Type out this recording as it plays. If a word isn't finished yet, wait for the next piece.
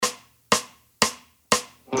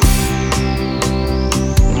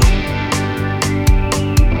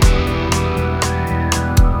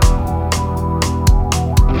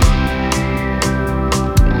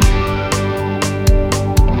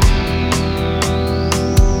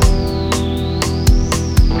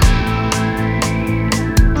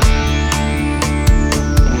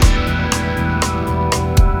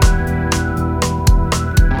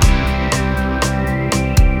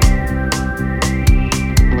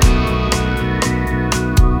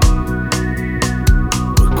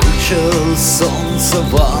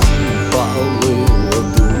запалило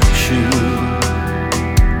душі,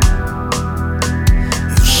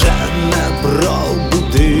 і вже не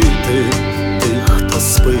пробудити тих, хто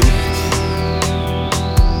спить,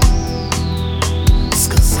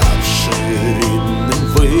 сказавши рідним: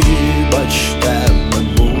 вибачте, ми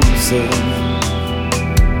мусим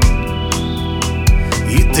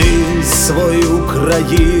іти свою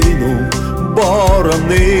країну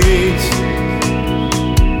боронить.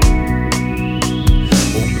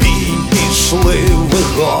 У бій пішли ви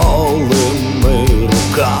голими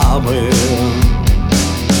руками,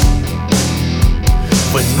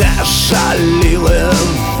 ви не жаліли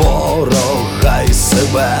ворога й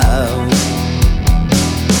себе.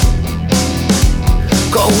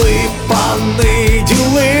 Коли пани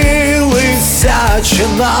ділилися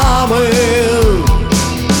чинами,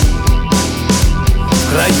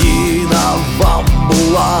 країна вам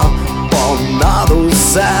була понад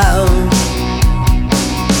усе.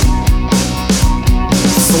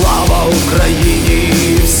 Слава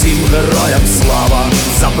Україні, всім героям слава,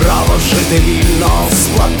 за право жити вільно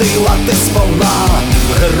сплатила ти сповна.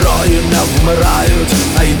 Герої не вмирають,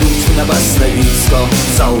 а йдуть в небесне військо,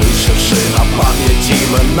 залишивши на пам'ять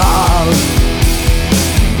імена.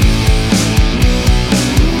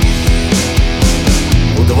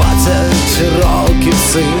 У 20 років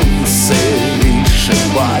син сильніший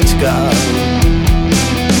батька,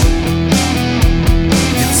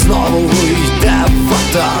 він знову йде в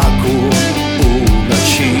атаку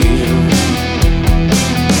уночі.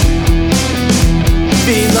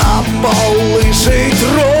 Війна полишить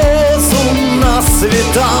розум на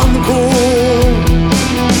світанку,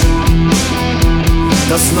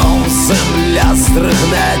 та знов земля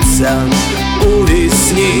здригнеться у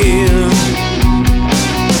вісні.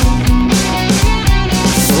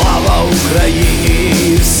 Слава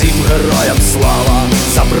Україні, всім героям слава,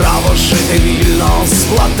 за право жити вільно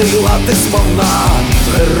сплатила ти сповна.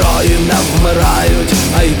 Герої не вмирають,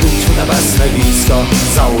 а йдуть в небесне військо,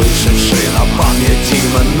 залишивши на пам'ять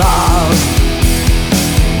імена.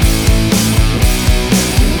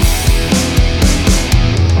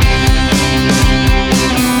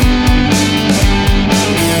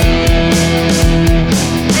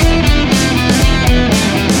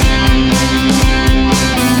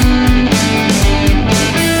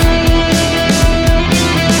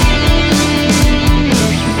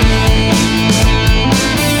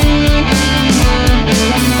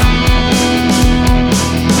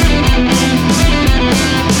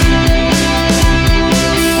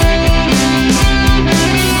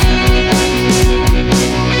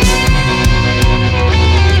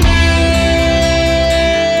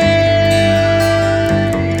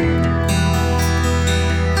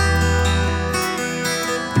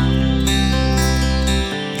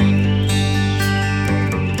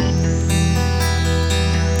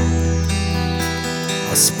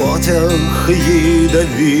 Потяг їде,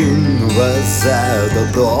 він везе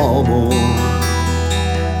додому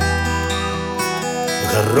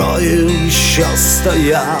героїв, що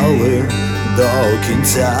стояли до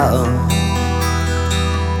кінця.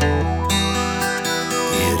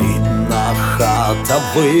 І рідна хата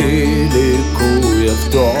вилікує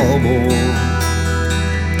вдому,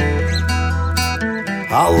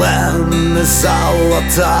 але не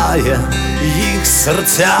залатає їх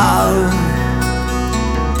серця.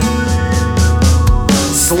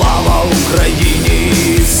 Слава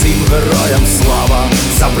Україні, всім героям слава,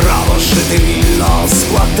 за право жити вільно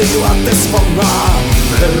сплатила ти сповна.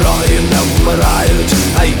 Герої не вмирають,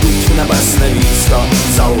 а йдуть в небесне військо,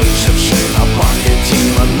 залишивши на пам'ять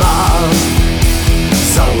імена.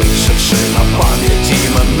 Залишивши на пам'ять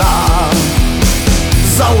імена.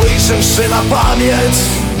 Залишивши на пам'ять